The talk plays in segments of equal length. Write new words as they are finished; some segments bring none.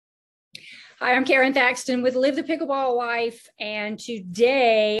Hi, I'm Karen Thaxton with Live the Pickleball Life, and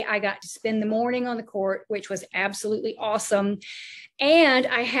today I got to spend the morning on the court, which was absolutely awesome. And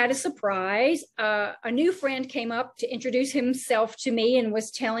I had a surprise. A new friend came up to introduce himself to me and was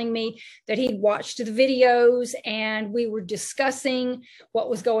telling me that he'd watched the videos, and we were discussing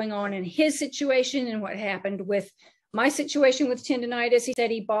what was going on in his situation and what happened with my situation with tendinitis. He said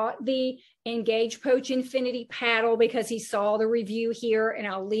he bought the Engage Poach Infinity paddle because he saw the review here, and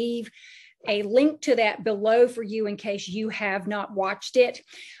I'll leave a link to that below for you in case you have not watched it.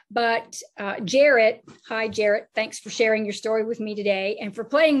 But Jarrett, hi Jarrett, thanks for sharing your story with me today and for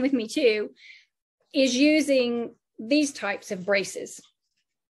playing with me too, is using these types of braces.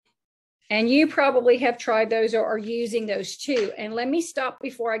 And you probably have tried those or are using those too. And let me stop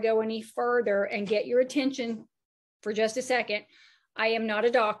before I go any further and get your attention for just a second. I am not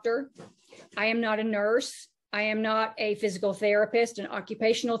a doctor. I am not a nurse. I am not a physical therapist, an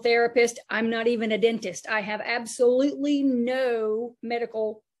occupational therapist. I'm not even a dentist. I have absolutely no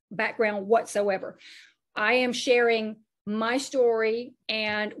medical background whatsoever. I am sharing my story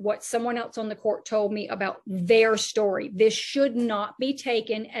and what someone else on the court told me about their story. This should not be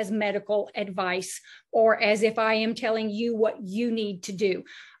taken as medical advice or as if I am telling you what you need to do.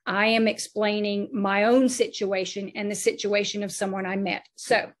 I am explaining my own situation and the situation of someone I met.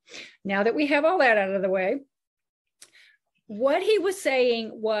 So now that we have all that out of the way, what he was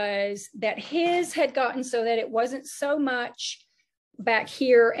saying was that his had gotten so that it wasn't so much back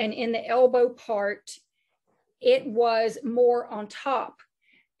here and in the elbow part, it was more on top.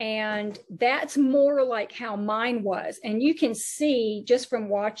 And that's more like how mine was. And you can see just from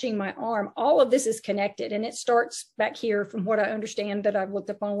watching my arm, all of this is connected, and it starts back here from what I understand that I've looked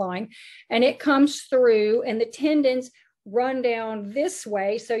up online, and it comes through and the tendons run down this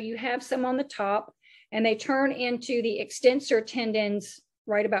way. So you have some on the top, and they turn into the extensor tendons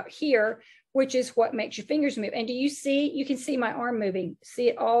right about here, which is what makes your fingers move. And do you see, you can see my arm moving. See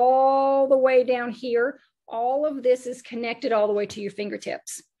it all the way down here. All of this is connected all the way to your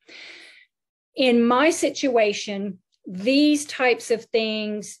fingertips. In my situation, these types of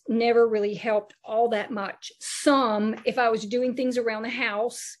things never really helped all that much. Some, if I was doing things around the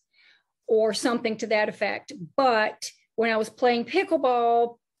house or something to that effect, but when I was playing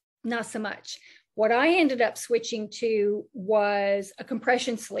pickleball, not so much. What I ended up switching to was a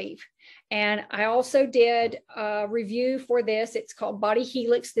compression sleeve. And I also did a review for this. It's called Body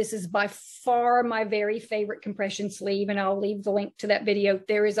Helix. This is by far my very favorite compression sleeve, and I'll leave the link to that video.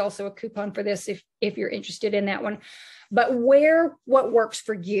 There is also a coupon for this if you're interested in that one. But wear what works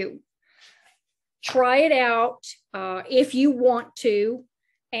for you. Try it out if you want to,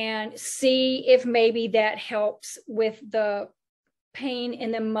 and see if maybe that helps with the pain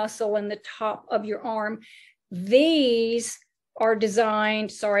in the muscle in the top of your arm. These are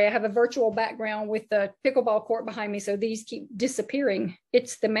designed, sorry, I have a virtual background with the pickleball court behind me, so these keep disappearing.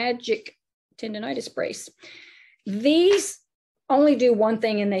 It's the magic tendinitis brace. These only do one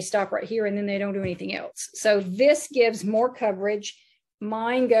thing and they stop right here, and then they don't do anything else. So this gives more coverage.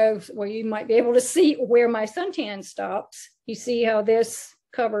 Mine goes, well, you might be able to see where my suntan stops. You see how this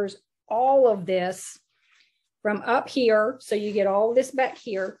covers all of this from up here, so you get all this back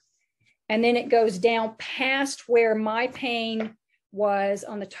here, and then it goes down past where my pain was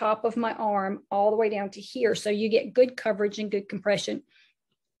on the top of my arm all the way down to here, so you get good coverage and good compression.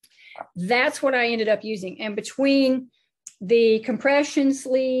 That's what I ended up using. And between the compression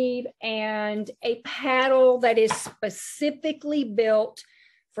sleeve and a paddle that is specifically built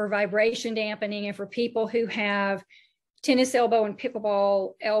for vibration dampening and for people who have tennis elbow and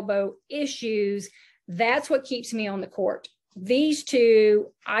pickleball elbow issues, that's what keeps me on the court. These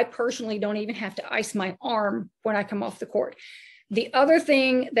two, I personally don't even have to ice my arm when I come off the court. The other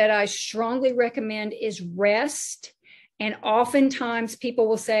thing that I strongly recommend is rest. And oftentimes people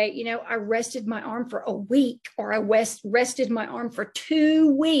will say, you know, I rested my arm for a week, or I rested my arm for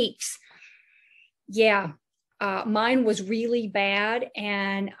 2 weeks. Yeah, mine was really bad,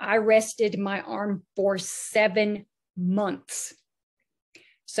 and I rested my arm for 7 months.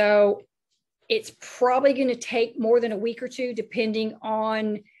 So it's probably going to take more than a week or two, depending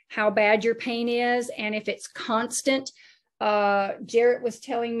on how bad your pain is and if it's constant. Jarrett was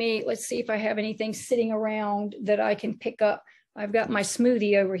telling me, let's see if I have anything sitting around that I can pick up. I've got my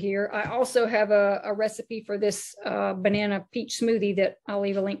smoothie over here. I also have a recipe for this banana peach smoothie that I'll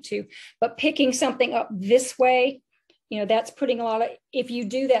leave a link to. But picking something up this way, you know, that's putting a lot of, if you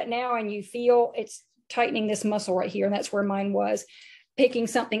do that now and you feel it's tightening this muscle right here, and that's where mine was. Picking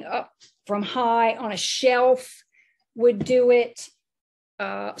something up from high on a shelf would do it.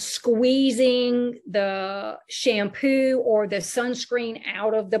 squeezing the shampoo or the sunscreen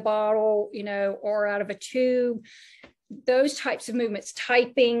out of the bottle, or out of a tube, those types of movements,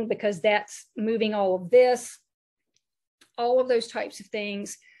 typing, because that's moving all of this, all of those types of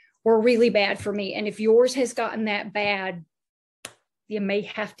things were really bad for me. And if yours has gotten that bad, you may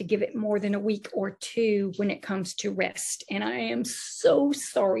have to give it more than a week or two when it comes to rest. And I am so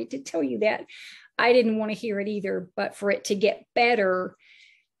sorry to tell you that. I didn't want to hear it either, but for it to get better,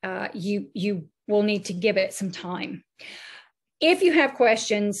 you will need to give it some time. If you have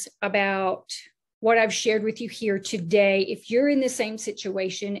questions about what I've shared with you here today, if you're in the same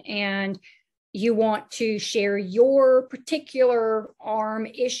situation and you want to share your particular arm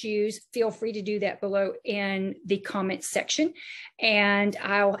issues, feel free to do that below in the comments section. And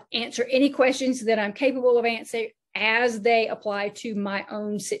I'll answer any questions that I'm capable of answering as they apply to my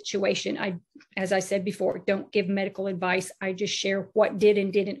own situation. As I said before, don't give medical advice. I just share what did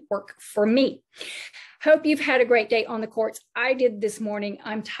and didn't work for me. Hope you've had a great day on the courts. I did this morning.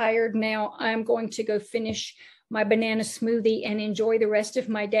 I'm tired now. I'm going to go finish my banana smoothie and enjoy the rest of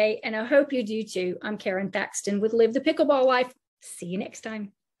my day. And I hope you do too. I'm Karen Thaxton with Live the Pickleball Life. See you next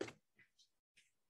time.